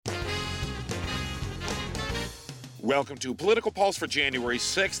Welcome to Political Pulse for January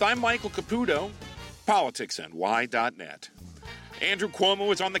 6th. I'm Michael Caputo, politicsny.net. Andrew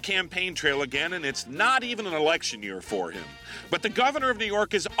Cuomo is on the campaign trail again, and it's not even an election year for him. But the governor of New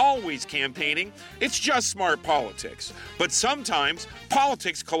York is always campaigning. It's just smart politics. But sometimes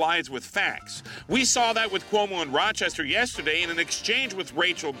politics collides with facts. We saw that with Cuomo in Rochester yesterday in an exchange with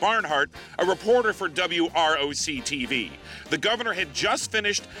Rachel Barnhart, a reporter for WROC-TV. The governor had just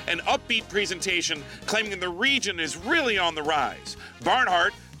finished an upbeat presentation claiming the region is really on the rise.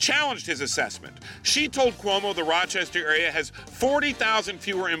 Barnhart challenged his assessment. She told Cuomo the Rochester area has 40,000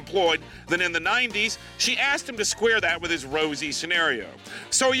 fewer employed than in the 90s. She asked him to square that with his rosy scenario.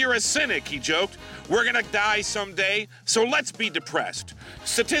 So you're a cynic, he joked. We're gonna die someday, so let's be depressed.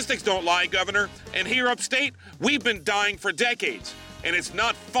 Statistics don't lie, Governor, and here upstate, we've been dying for decades, and it's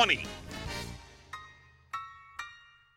not funny.